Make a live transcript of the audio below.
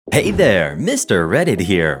Hey there, Mr. Reddit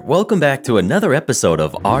here. Welcome back to another episode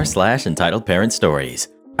of r/Entitled Parent Stories.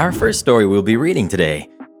 Our first story we'll be reading today.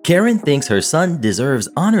 Karen thinks her son deserves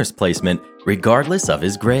honors placement regardless of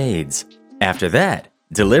his grades. After that,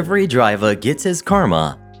 delivery driver gets his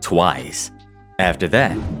karma twice. After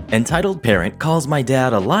that, entitled parent calls my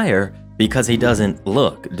dad a liar because he doesn't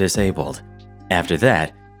look disabled. After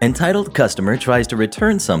that, entitled customer tries to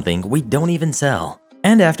return something we don't even sell.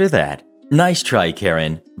 And after that, nice try,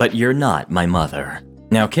 Karen, but you're not my mother.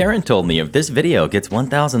 Now, Karen told me if this video gets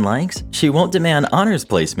 1,000 likes, she won't demand honors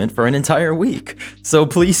placement for an entire week. So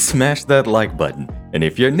please smash that like button. And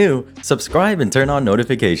if you're new, subscribe and turn on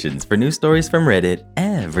notifications for new stories from Reddit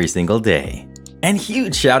every single day. And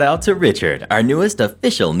huge shout out to Richard, our newest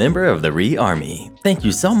official member of the Re-Army. Thank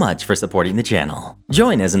you so much for supporting the channel.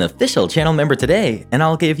 Join as an official channel member today, and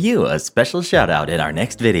I'll give you a special shout out in our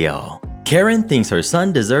next video. Karen thinks her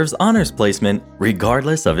son deserves honors placement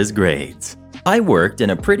regardless of his grades. I worked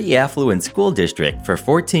in a pretty affluent school district for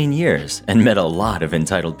 14 years and met a lot of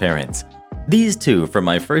entitled parents. These two from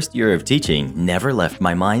my first year of teaching never left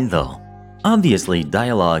my mind though. Obviously,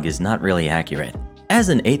 dialogue is not really accurate. As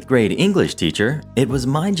an 8th grade English teacher, it was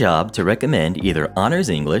my job to recommend either Honors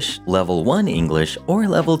English, Level 1 English, or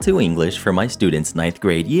Level 2 English for my students' 9th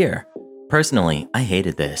grade year. Personally, I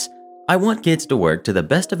hated this. I want kids to work to the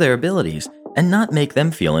best of their abilities and not make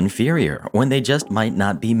them feel inferior when they just might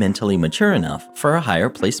not be mentally mature enough for a higher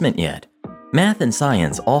placement yet. Math and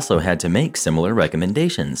science also had to make similar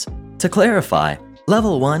recommendations. To clarify,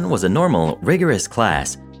 Level 1 was a normal, rigorous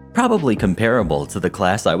class, probably comparable to the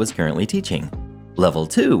class I was currently teaching. Level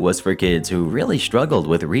 2 was for kids who really struggled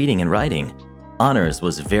with reading and writing. Honors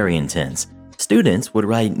was very intense. Students would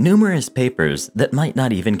write numerous papers that might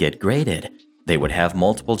not even get graded. They would have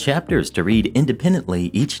multiple chapters to read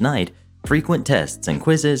independently each night, frequent tests and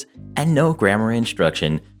quizzes, and no grammar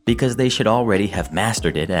instruction because they should already have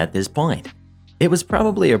mastered it at this point. It was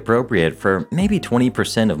probably appropriate for maybe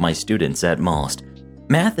 20% of my students at most.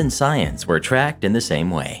 Math and science were tracked in the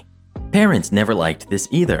same way. Parents never liked this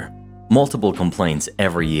either. Multiple complaints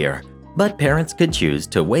every year, but parents could choose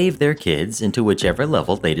to waive their kids into whichever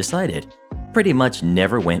level they decided. Pretty much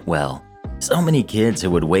never went well. So many kids who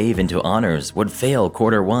would waive into honors would fail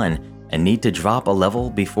quarter 1 and need to drop a level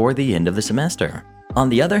before the end of the semester. On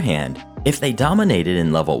the other hand, if they dominated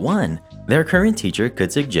in level 1, their current teacher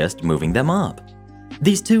could suggest moving them up.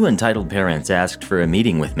 These two entitled parents asked for a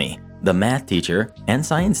meeting with me, the math teacher and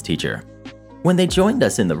science teacher. When they joined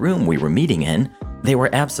us in the room we were meeting in, they were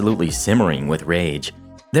absolutely simmering with rage.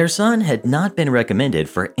 Their son had not been recommended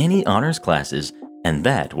for any honors classes, and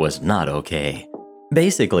that was not okay.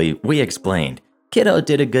 Basically, we explained, kiddo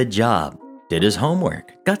did a good job, did his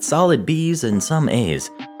homework, got solid B's and some A's,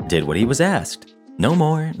 did what he was asked. No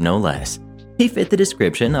more, no less. He fit the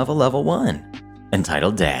description of a level 1.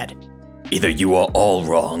 Entitled dad. Either you are all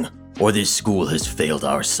wrong, or this school has failed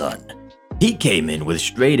our son. He came in with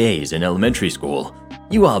straight A's in elementary school.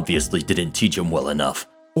 You obviously didn't teach him well enough,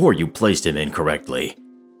 or you placed him incorrectly.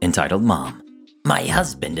 Entitled mom. My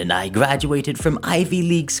husband and I graduated from Ivy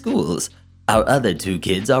League schools. Our other 2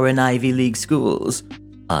 kids are in Ivy League schools.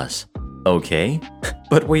 Us. Okay,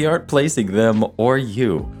 but we aren't placing them or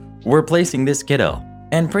you. We're placing this kiddo.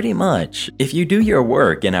 And pretty much, if you do your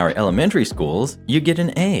work in our elementary schools, you get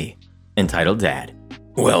an A. Entitled dad.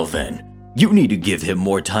 Well then, you need to give him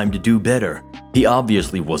more time to do better. He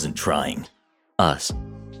obviously wasn't trying. Us.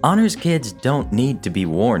 Honors kids don't need to be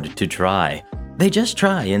warned to try. They just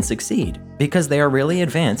try and succeed because they are really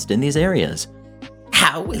advanced in these areas.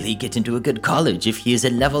 How will he get into a good college if he is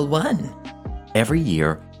at level 1? Every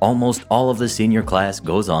year, almost all of the senior class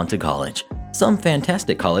goes on to college. Some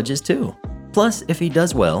fantastic colleges too. Plus, if he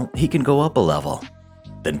does well, he can go up a level.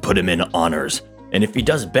 Then put him in honors, and if he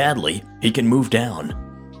does badly, he can move down.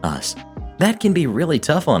 Us. That can be really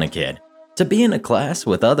tough on a kid. To be in a class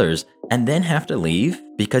with others and then have to leave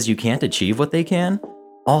because you can't achieve what they can?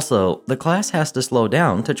 Also, the class has to slow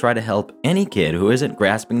down to try to help any kid who isn't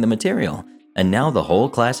grasping the material, and now the whole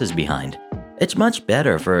class is behind. It's much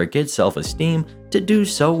better for a kid's self-esteem to do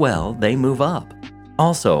so well they move up.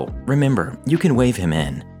 Also, remember, you can waive him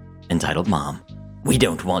in. Entitled mom. We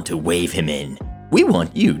don't want to waive him in. We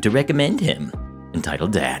want you to recommend him.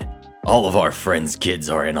 Entitled dad. All of our friends' kids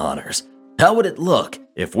are in honors. How would it look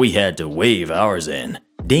if we had to waive ours in?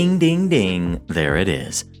 Ding, ding, ding. There it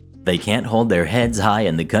is. They can't hold their heads high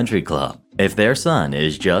in the country club if their son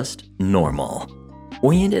is just normal.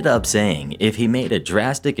 We ended up saying if he made a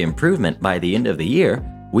drastic improvement by the end of the year,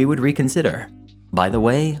 we would reconsider. By the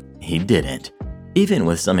way, he didn't. Even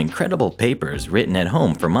with some incredible papers written at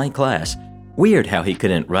home for my class, weird how he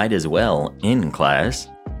couldn't write as well in class.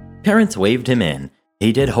 Parents waved him in.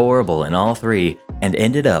 He did horrible in all three and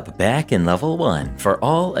ended up back in level 1 for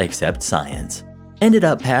all except science. Ended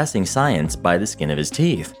up passing science by the skin of his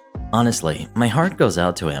teeth. Honestly, my heart goes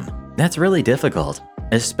out to him. That's really difficult,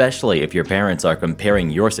 especially if your parents are comparing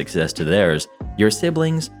your success to theirs, your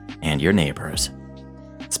siblings, and your neighbors.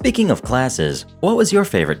 Speaking of classes, what was your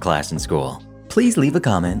favorite class in school? Please leave a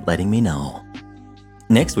comment letting me know.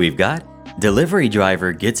 Next we've got, delivery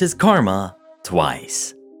driver gets his karma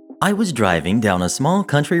twice. I was driving down a small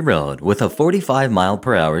country road with a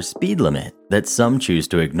 45-mile-per-hour speed limit that some choose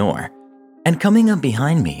to ignore. And coming up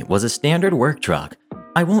behind me was a standard work truck.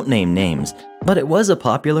 I won't name names, but it was a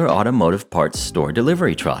popular automotive parts store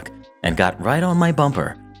delivery truck and got right on my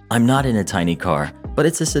bumper. I'm not in a tiny car, but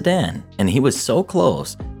it's a sedan, and he was so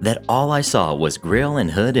close that all I saw was grille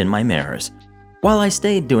and hood in my mirrors. While I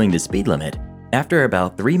stayed doing the speed limit, after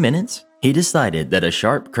about 3 minutes, he decided that a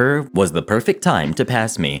sharp curve was the perfect time to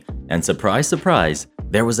pass me, and surprise, surprise,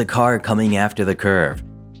 there was a car coming after the curve.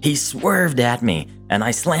 He swerved at me, and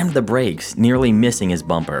I slammed the brakes, nearly missing his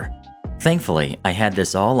bumper. Thankfully, I had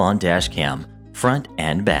this all on dash cam, front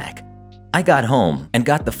and back. I got home and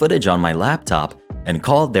got the footage on my laptop and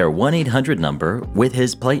called their 1-800 number with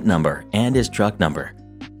his plate number and his truck number.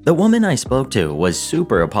 The woman I spoke to was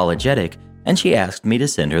super apologetic, and she asked me to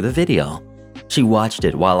send her the video. She watched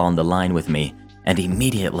it while on the line with me and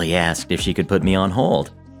immediately asked if she could put me on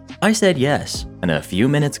hold. I said yes, and a few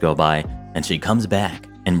minutes go by and she comes back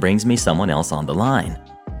and brings me someone else on the line,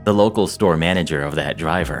 the local store manager of that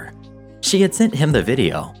driver. She had sent him the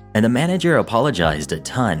video, and the manager apologized a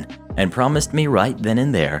ton and promised me right then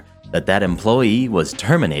and there that that employee was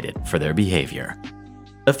terminated for their behavior.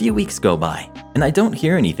 A few weeks go by, and I don't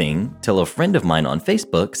hear anything till a friend of mine on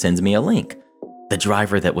Facebook sends me a link. The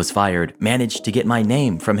driver that was fired managed to get my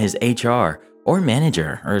name from his HR or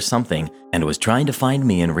manager or something and was trying to find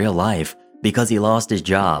me in real life because he lost his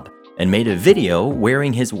job and made a video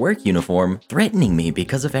wearing his work uniform threatening me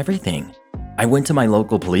because of everything. I went to my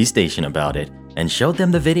local police station about it and showed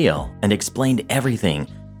them the video and explained everything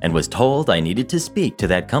and was told I needed to speak to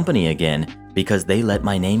that company again because they let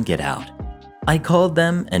my name get out. I called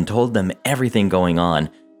them and told them everything going on,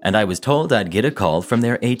 and I was told I'd get a call from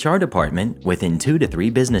their HR department within 2 to 3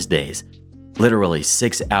 business days. Literally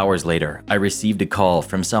 6 hours later, I received a call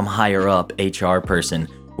from some higher-up HR person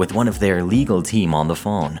with one of their legal team on the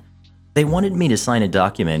phone. They wanted me to sign a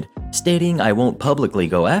document stating I won't publicly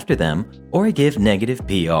go after them or give negative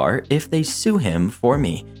PR if they sue him for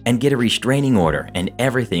me and get a restraining order and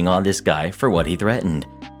everything on this guy for what he threatened.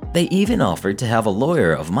 They even offered to have a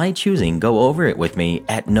lawyer of my choosing go over it with me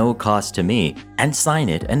at no cost to me and sign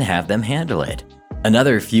it and have them handle it.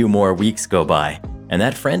 Another few more weeks go by, and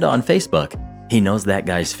that friend on Facebook, he knows that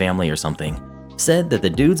guy's family or something, said that the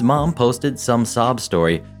dude's mom posted some sob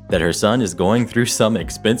story that her son is going through some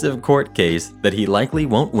expensive court case that he likely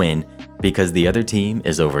won't win because the other team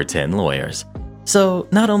is over 10 lawyers. So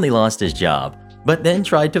not only lost his job, but then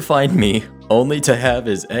tried to find me only to have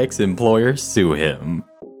his ex-employer sue him.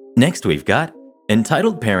 Next we've got,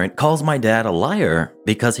 entitled parent calls my dad a liar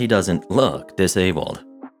because he doesn't look disabled.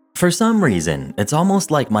 For some reason, it's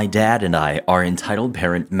almost like my dad and I are entitled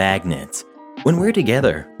parent magnets. When we're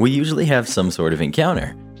together, we usually have some sort of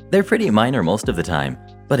encounter. They're pretty minor most of the time,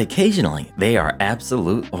 but occasionally they are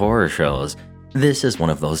absolute horror shows. This is one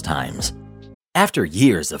of those times. After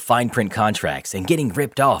years of fine print contracts and getting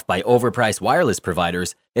ripped off by overpriced wireless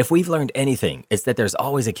providers, if we've learned anything, it's that there's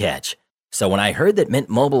always a catch. So when I heard that Mint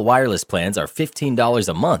Mobile wireless plans are $15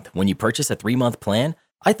 a month when you purchase a 3-month plan,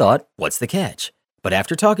 I thought, what's the catch? But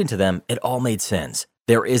after talking to them, it all made sense.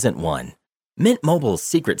 There isn't one. Mint Mobile's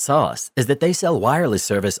secret sauce is that they sell wireless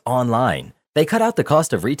service online. They cut out the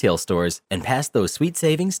cost of retail stores and pass those sweet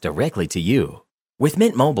savings directly to you. With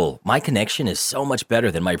Mint Mobile, my connection is so much better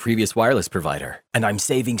than my previous wireless provider, and I'm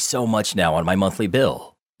saving so much now on my monthly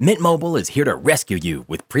bill. Mint Mobile is here to rescue you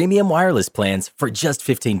with premium wireless plans for just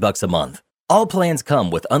 $15 a month. All plans come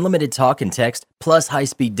with unlimited talk and text plus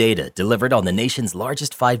high-speed data delivered on the nation's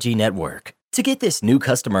largest 5G network. To get this new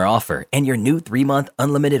customer offer and your new 3-month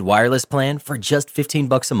unlimited wireless plan for just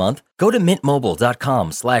 $15 a month, go to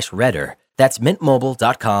mintmobile.com/redder. That's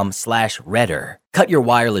mintmobile.com/redder. Cut your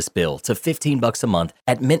wireless bill to $15 a month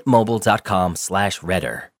at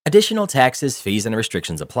mintmobile.com/redder. Additional taxes, fees, and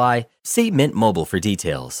restrictions apply. See Mint Mobile for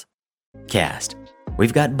details. Cast.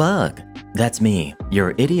 We've got Bug. That's me,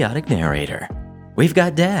 your idiotic narrator. We've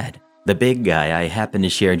got Dad, the big guy I happen to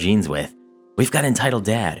share genes with. We've got Entitled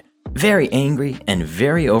Dad, very angry and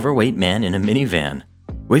very overweight man in a minivan.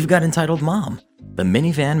 We've got Entitled Mom, the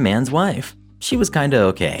minivan man's wife. She was kinda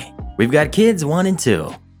okay. We've got kids 1 and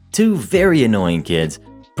 2. 2 very annoying kids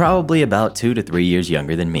probably about 2 to 3 years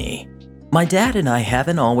younger than me. My dad and I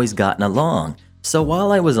haven't always gotten along, so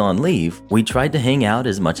while I was on leave, we tried to hang out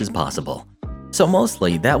as much as possible. So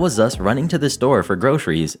mostly that was us running to the store for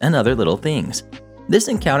groceries and other little things. This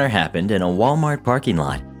encounter happened in a Walmart parking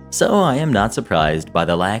lot, so I am not surprised by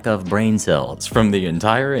the lack of brain cells from the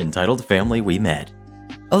entire entitled family we met.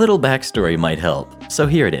 A little backstory might help, so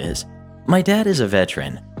here it is. My dad is a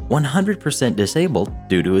veteran, 100% disabled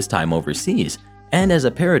due to his time overseas, and as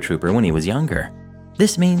a paratrooper when he was younger.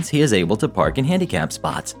 This means he is able to park in handicap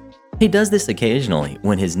spots. He does this occasionally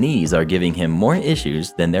when his knees are giving him more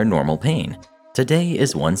issues than their normal pain. Today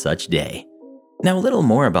is one such day. Now a little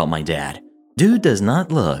more about my dad. Dude does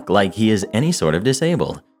not look like he is any sort of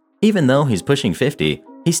disabled. Even though he's pushing 50,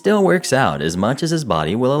 he still works out as much as his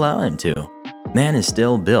body will allow him to. Man is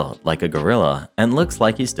still built like a gorilla and looks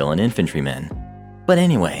like he's still an infantryman. But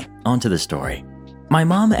anyway, on to the story. My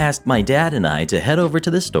mom asked my dad and I to head over to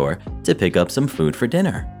the store to pick up some food for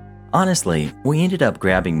dinner. Honestly, we ended up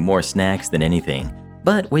grabbing more snacks than anything,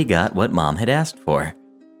 but we got what mom had asked for.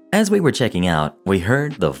 As we were checking out, we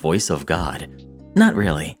heard the voice of God. Not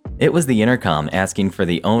really. It was the intercom asking for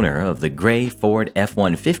the owner of the gray Ford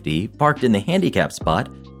F-150 parked in the handicap spot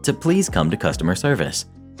to please come to customer service.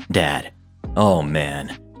 Dad: "Oh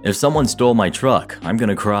man, if someone stole my truck, I'm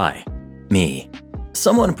gonna cry." Me: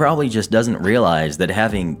 "Someone probably just doesn't realize that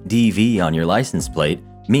having DV on your license plate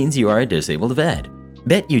means you are a disabled vet.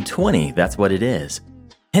 Bet you 20 that's what it is."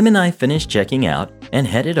 Him and I finished checking out and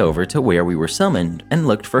headed over to where we were summoned and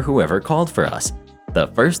looked for whoever called for us. The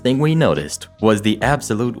first thing we noticed was the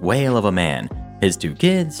absolute whale of a man, his 2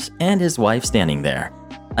 kids, and his wife standing there.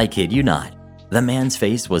 I kid you not. The man's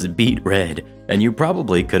face was beet red, and you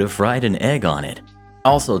probably could have fried an egg on it.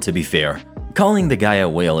 Also, to be fair, calling the guy a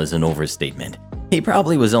whale is an overstatement. He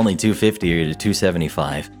probably was only 250 to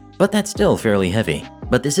 275, but that's still fairly heavy.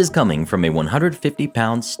 But this is coming from a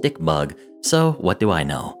 150-pound stick bug, so what do I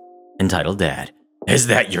know? Entitled Dad: "Is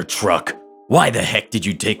that your truck? Why the heck did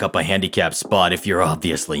you take up a handicap spot if you're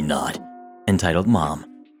obviously not?" Entitled Mom.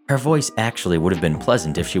 Her voice actually would have been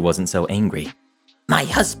pleasant if she wasn't so angry. "My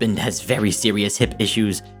husband has very serious hip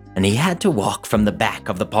issues, and he had to walk from the back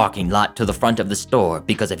of the parking lot to the front of the store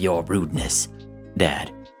because of your rudeness."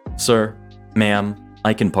 Dad: "Sir, ma'am,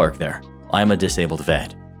 I can park there. I'm a disabled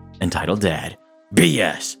vet." Entitled Dad: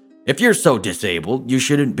 "BS. If you're so disabled, you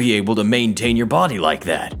shouldn't be able to maintain your body like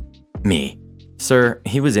that." Me: "Sir,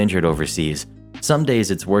 he was injured overseas. Some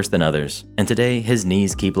days it's worse than others, and today his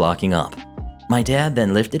knees keep locking up." My dad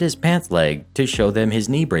then lifted his pants leg to show them his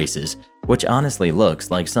knee braces, which honestly looks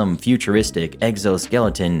like some futuristic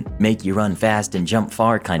exoskeleton make you run fast and jump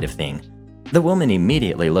far kind of thing. The woman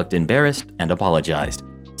immediately looked embarrassed and apologized,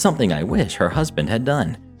 something I wish her husband had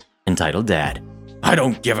done. Entitled Dad: "I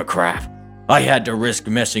don't give a crap. I had to risk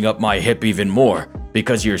messing up my hip even more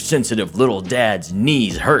because your sensitive little dad's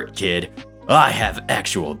knees hurt, kid. I have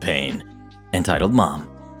actual pain." Entitled Mom: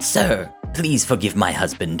 "Sir, please forgive my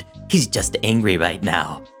husband. He's just angry right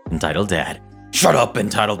now." Entitled Dad: "Shut up,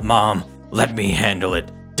 Entitled Mom. Let me handle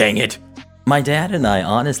it. Dang it." My dad and I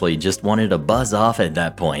honestly just wanted to buzz off at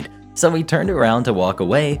that point, so we turned around to walk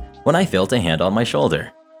away when I felt a hand on my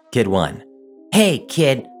shoulder. Kid 1: "Hey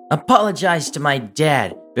kid, apologize to my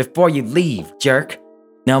dad before you leave, jerk."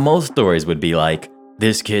 Now most stories would be like,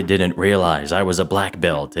 "This kid didn't realize I was a black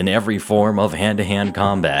belt in every form of hand-to-hand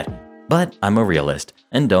combat," but I'm a realist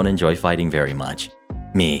and don't enjoy fighting very much.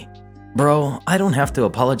 Me: "Bro, I don't have to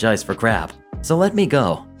apologize for crap, so let me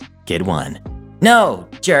go." Kid 1: "No,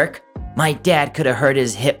 jerk. My dad could have hurt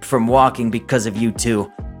his hip from walking because of you two.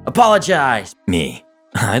 Apologize." Me: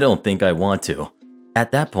 "I don't think I want to."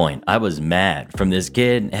 At that point, I was mad from this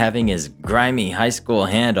kid having his grimy high school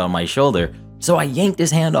hand on my shoulder, so I yanked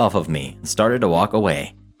his hand off of me and started to walk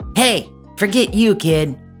away. "Hey, forget you,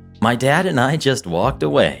 kid." My dad and I just walked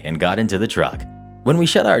away and got into the truck. When we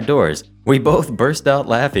shut our doors, we both burst out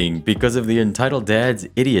laughing because of the Entitled Dad's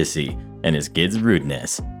idiocy and his kid's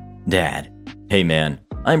rudeness. Dad: "Hey man,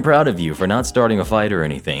 I'm proud of you for not starting a fight or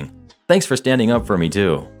anything. Thanks for standing up for me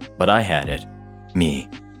too, but I had it." Me: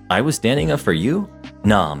 "I was standing up for you?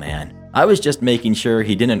 Nah man, I was just making sure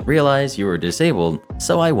he didn't realize you were disabled,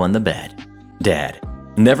 so I won the bet." Dad: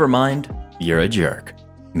 "Never mind, you're a jerk."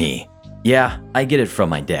 Me: "Yeah, I get it from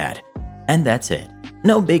my dad." And that's it.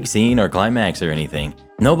 No big scene or climax or anything.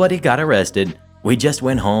 Nobody got arrested. We just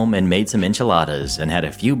went home and made some enchiladas and had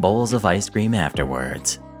a few bowls of ice cream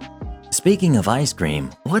afterwards. Speaking of ice cream,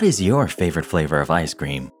 what is your favorite flavor of ice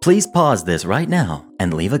cream? Please pause this right now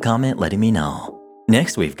and leave a comment letting me know.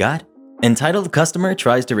 Next we've got Entitled Customer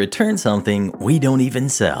Tries to Return Something We Don't Even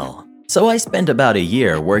Sell. So I spent about a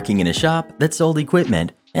year working in a shop that sold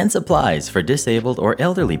equipment, and supplies for disabled or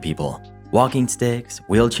elderly people, walking sticks,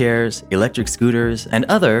 wheelchairs, electric scooters, and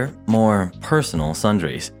other, more personal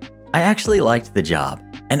sundries. I actually liked the job,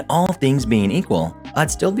 and all things being equal, I'd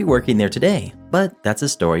still be working there today, but that's a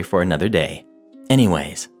story for another day.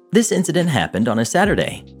 Anyways, this incident happened on a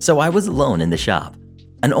Saturday, so I was alone in the shop.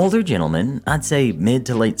 An older gentleman, I'd say mid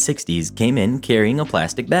to late 60s, came in carrying a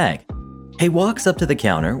plastic bag. He walks up to the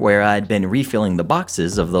counter where I'd been refilling the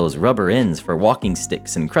boxes of those rubber ends for walking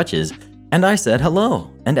sticks and crutches, and I said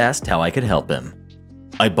hello and asked how I could help him.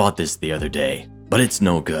 "I bought this the other day, but it's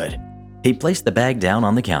no good." He placed the bag down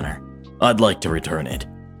on the counter. "I'd like to return it."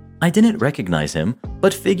 I didn't recognize him,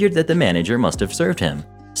 but figured that the manager must have served him,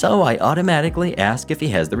 so I automatically asked if he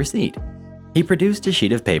has the receipt. He produced a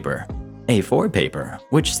sheet of paper, A4 paper,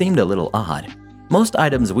 which seemed a little odd. Most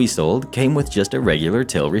items we sold came with just a regular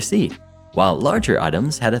till receipt, while larger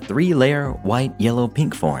items had a 3-layer white, yellow,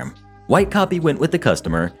 pink form. White copy went with the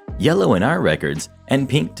customer, yellow in our records, and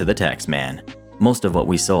pink to the tax man. Most of what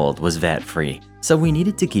we sold was VAT-free, so we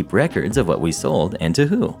needed to keep records of what we sold and to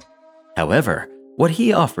who. However, what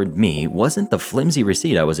he offered me wasn't the flimsy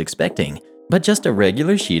receipt I was expecting, but just a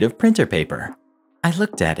regular sheet of printer paper. I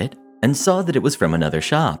looked at it and saw that it was from another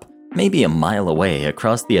shop, maybe a mile away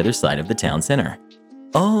across the other side of the town center.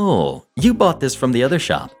 "Oh, you bought this from the other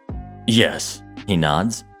shop?" "Yes," he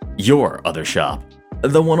nods. "Your other shop.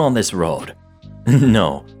 The one on this road."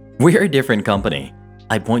 "No, we're a different company."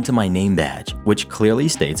 I point to my name badge, which clearly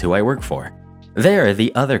states who I work for. "They're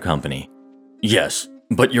the other company." "Yes,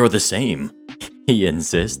 but you're the same," he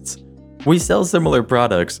insists. "We sell similar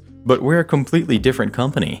products, but we're a completely different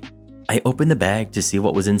company." I opened the bag to see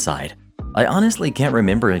what was inside. I honestly can't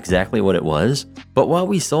remember exactly what it was, but while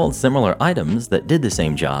we sold similar items that did the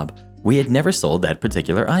same job, we had never sold that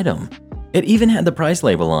particular item. It even had the price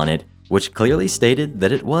label on it, which clearly stated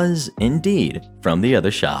that it was, indeed, from the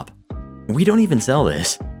other shop. "We don't even sell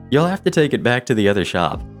this. You'll have to take it back to the other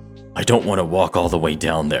shop." "I don't want to walk all the way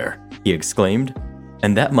down there," he exclaimed.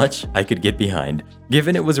 And that much I could get behind,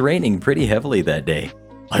 given it was raining pretty heavily that day.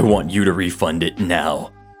 "I want you to refund it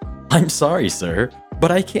now." "I'm sorry, sir, but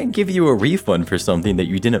I can't give you a refund for something that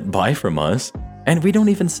you didn't buy from us, and we don't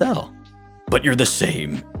even sell." "But you're the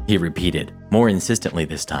same," he repeated, more insistently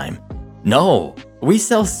this time. "No, we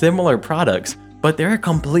sell similar products, but they're a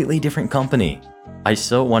completely different company." I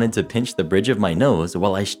so wanted to pinch the bridge of my nose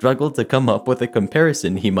while I struggled to come up with a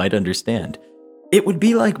comparison he might understand. It would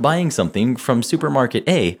be like buying something from supermarket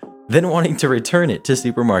A, then wanting to return it to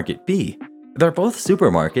supermarket B. They're both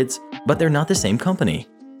supermarkets, but they're not the same company.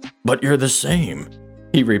 "But you're the same,"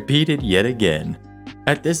 he repeated yet again.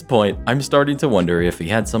 At this point, I'm starting to wonder if he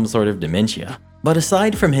had some sort of dementia. But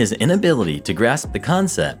aside from his inability to grasp the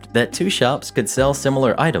concept that two shops could sell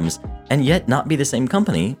similar items and yet not be the same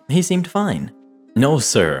company, he seemed fine. "No,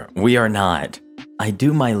 sir, we are not." I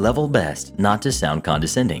do my level best not to sound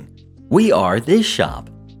condescending. "We are this shop.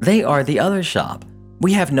 They are the other shop.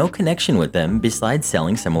 We have no connection with them besides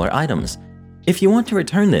selling similar items. If you want to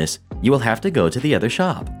return this, you will have to go to the other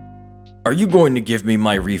shop." "Are you going to give me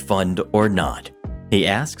my refund or not?" he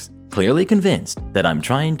asks, clearly convinced that I'm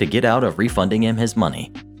trying to get out of refunding him his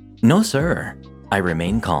money. "No, sir." I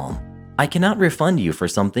remain calm. "I cannot refund you for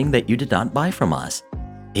something that you did not buy from us."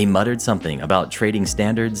 He muttered something about trading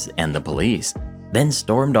standards and the police, then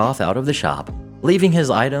stormed off out of the shop, leaving his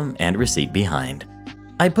item and receipt behind.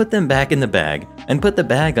 I put them back in the bag and put the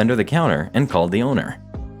bag under the counter and called the owner.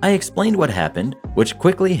 I explained what happened, which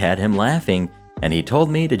quickly had him laughing, and he told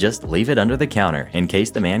me to just leave it under the counter in case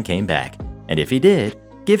the man came back, and if he did,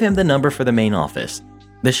 give him the number for the main office.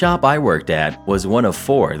 The shop I worked at was one of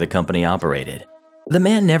 4 the company operated. The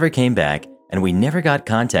man never came back, and we never got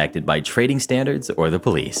contacted by trading standards or the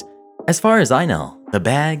police. As far as I know, the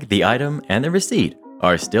bag, the item, and the receipt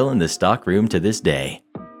are still in the stock room to this day.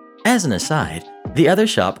 As an aside, the other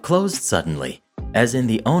shop closed suddenly, as in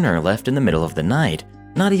the owner left in the middle of the night,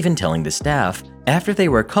 not even telling the staff, after they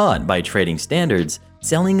were caught by trading standards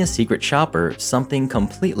selling a secret shopper something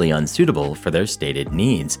completely unsuitable for their stated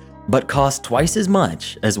needs, but cost twice as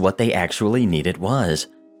much as what they actually needed was.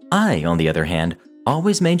 I, on the other hand,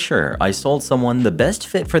 always made sure I sold someone the best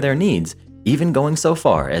fit for their needs, even going so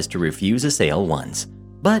far as to refuse a sale once.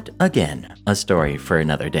 But again, a story for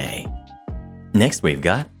another day. Next we've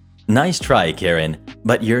got, "Nice try, Karen,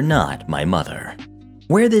 but you're not my mother."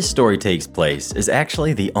 Where this story takes place is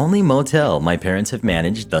actually the only motel my parents have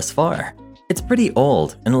managed thus far. It's pretty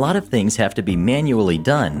old, and a lot of things have to be manually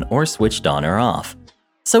done or switched on or off.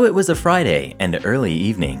 So it was a Friday and early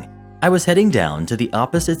evening. I was heading down to the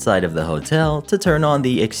opposite side of the hotel to turn on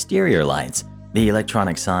the exterior lights, the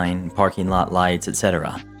electronic sign, parking lot lights,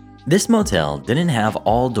 etc. This motel didn't have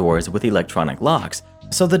all doors with electronic locks,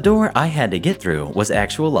 so the door I had to get through was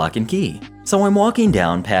actual lock and key. So I'm walking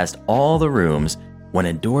down past all the rooms when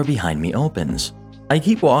a door behind me opens. I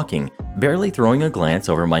keep walking, barely throwing a glance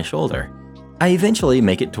over my shoulder. I eventually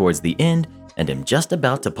make it towards the end and am just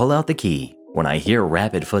about to pull out the key when I hear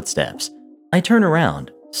rapid footsteps. I turn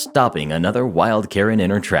around, stopping another wild Karen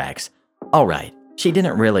in her tracks. Alright, she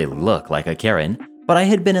didn't really look like a Karen, but I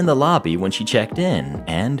had been in the lobby when she checked in,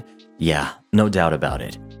 and yeah, no doubt about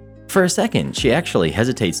it. For a second, she actually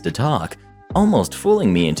hesitates to talk, almost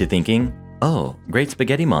fooling me into thinking, oh, great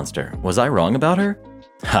spaghetti monster, was I wrong about her?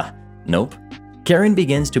 Ha, nope. Karen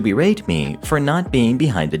begins to berate me for not being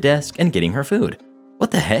behind the desk and getting her food.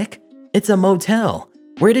 What the heck? It's a motel.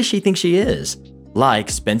 Where does she think she is? La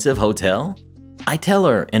expensive hotel? I tell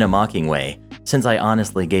her in a mocking way, since I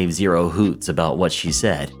honestly gave zero hoots about what she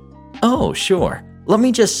said. Oh, sure. Let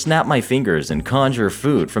me just snap my fingers and conjure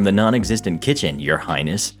food from the non-existent kitchen, Your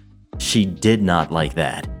Highness. She did not like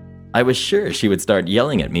that. I was sure she would start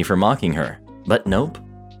yelling at me for mocking her, but nope.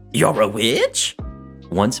 You're a witch?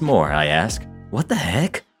 Once more, I ask, what the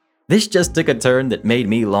heck? This just took a turn that made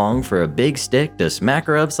me long for a big stick to smack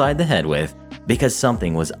her upside the head with, because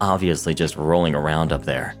something was obviously just rolling around up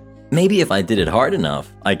there. Maybe if I did it hard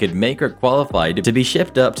enough, I could make her qualified to be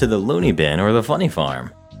shipped up to the loony bin or the funny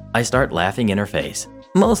farm. I start laughing in her face,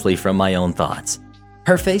 mostly from my own thoughts.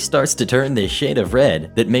 Her face starts to turn this shade of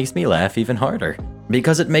red that makes me laugh even harder,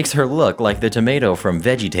 because it makes her look like the tomato from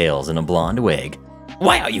VeggieTales in a blonde wig.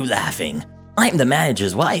 Why are you laughing? I'm the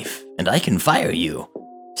manager's wife, and I can fire you.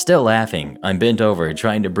 Still laughing, I'm bent over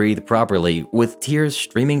trying to breathe properly with tears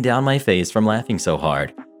streaming down my face from laughing so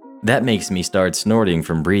hard. That makes me start snorting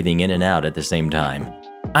from breathing in and out at the same time.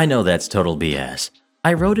 I know that's total BS.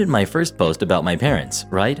 I wrote in my first post about my parents,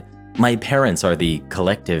 right? My parents are the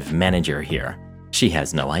collective manager here. She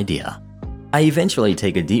has no idea. I eventually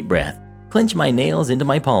take a deep breath, clench my nails into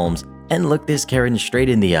my palms, and look this Karen straight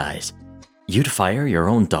in the eyes. You'd fire your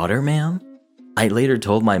own daughter, ma'am? I later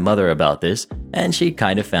told my mother about this, and she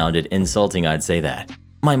kind of found it insulting I'd say that.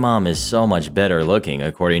 My mom is so much better looking,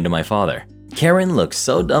 according to my father. Karen looks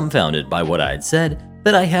so dumbfounded by what I'd said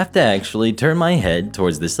that I have to actually turn my head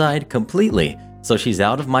towards the side completely so she's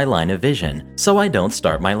out of my line of vision, so I don't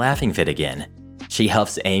start my laughing fit again. She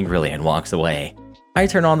huffs angrily and walks away. I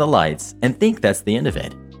turn on the lights and think that's the end of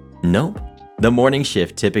it. Nope. The morning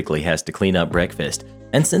shift typically has to clean up breakfast,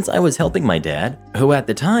 and since I was helping my dad, who at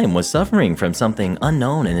the time was suffering from something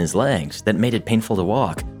unknown in his legs that made it painful to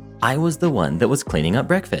walk, I was the one that was cleaning up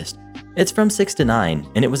breakfast. It's from 6 to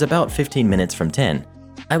 9, and it was about 15 minutes from 10.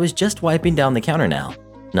 I was just wiping down the counter now.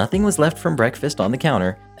 Nothing was left from breakfast on the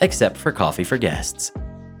counter except for coffee for guests.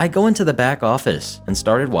 I go into the back office and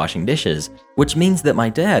started washing dishes, which means that my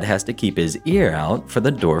dad has to keep his ear out for the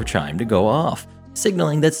door chime to go off,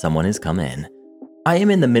 signaling that someone has come in. I am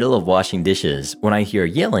in the middle of washing dishes when I hear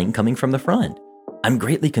yelling coming from the front. I'm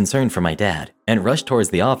greatly concerned for my dad and rush towards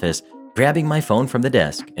the office, grabbing my phone from the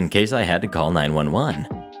desk in case I had to call 911.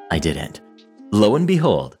 I didn't. Lo and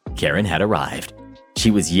behold, Karen had arrived.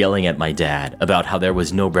 She was yelling at my dad about how there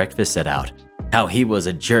was no breakfast set out, how he was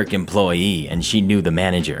a jerk employee and she knew the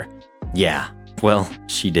manager. Yeah, well,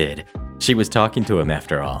 she did. She was talking to him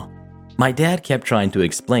after all. My dad kept trying to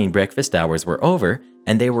explain breakfast hours were over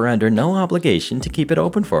and they were under no obligation to keep it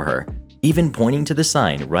open for her, even pointing to the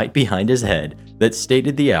sign right behind his head that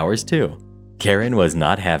stated the hours too. Karen was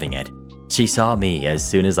not having it. She saw me as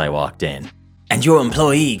soon as I walked in. And your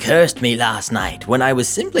employee cursed me last night when I was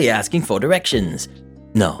simply asking for directions.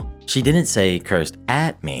 No, she didn't say cursed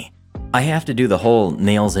at me. I have to do the whole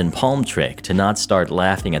nails in palm trick to not start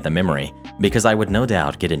laughing at the memory, because I would no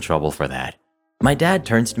doubt get in trouble for that. My dad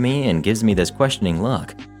turns to me and gives me this questioning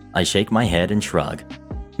look. I shake my head and shrug.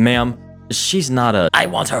 Ma'am, she's not a— I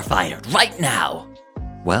want her fired right now!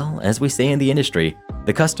 Well, as we say in the industry,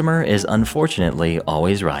 the customer is unfortunately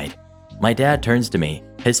always right. My dad turns to me,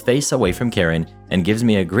 his face away from Karen, and gives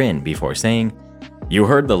me a grin before saying, You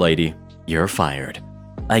heard the lady. You're fired.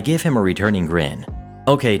 I give him a returning grin.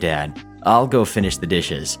 Okay, Dad, I'll go finish the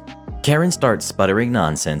dishes. Karen starts sputtering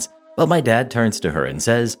nonsense, but my dad turns to her and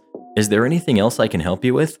says, Is there anything else I can help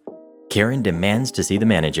you with? Karen demands to see the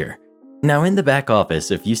manager. Now in the back office,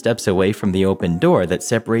 a few steps away from the open door that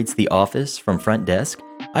separates the office from front desk,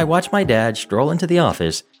 I watch my dad stroll into the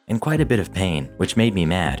office in quite a bit of pain, which made me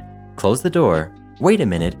mad. Close the door, wait a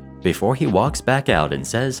minute, before he walks back out and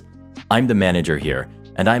says, I'm the manager here,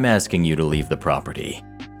 and I'm asking you to leave the property.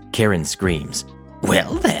 Karen screams,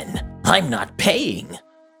 Well then, I'm not paying.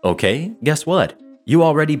 Okay, guess what? You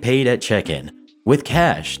already paid at check-in, with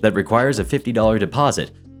cash that requires a $50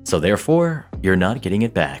 deposit, so therefore, you're not getting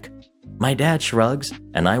it back. My dad shrugs,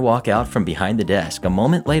 and I walk out from behind the desk a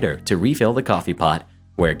moment later to refill the coffee pot,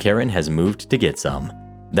 where Karen has moved to get some.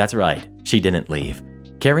 That's right, she didn't leave.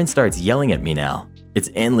 Karen starts yelling at me now.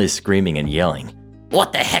 It's endless screaming and yelling.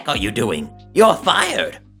 "What the heck are you doing? You're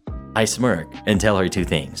fired!" I smirk and tell her two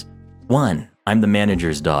things. 1, I'm the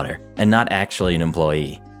manager's daughter and not actually an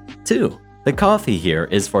employee. 2, the coffee here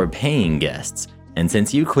is for paying guests, and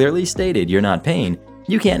since you clearly stated you're not paying,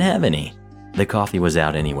 you can't have any. The coffee was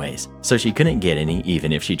out anyways, so she couldn't get any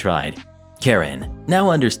even if she tried. Karen, now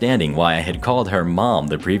understanding why I had called her mom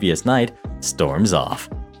the previous night, storms off.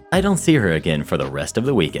 I don't see her again for the rest of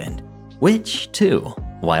the weekend. Which, too,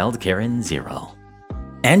 Wild Karen 0.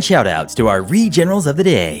 And shoutouts to our Re-Generals of the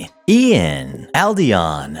day, Ian,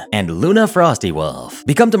 Aldion, and Luna Frostywolf.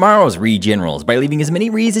 Become tomorrow's Re-Generals by leaving as many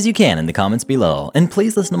Re's as you can in the comments below, and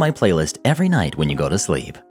please listen to my playlist every night when you go to sleep.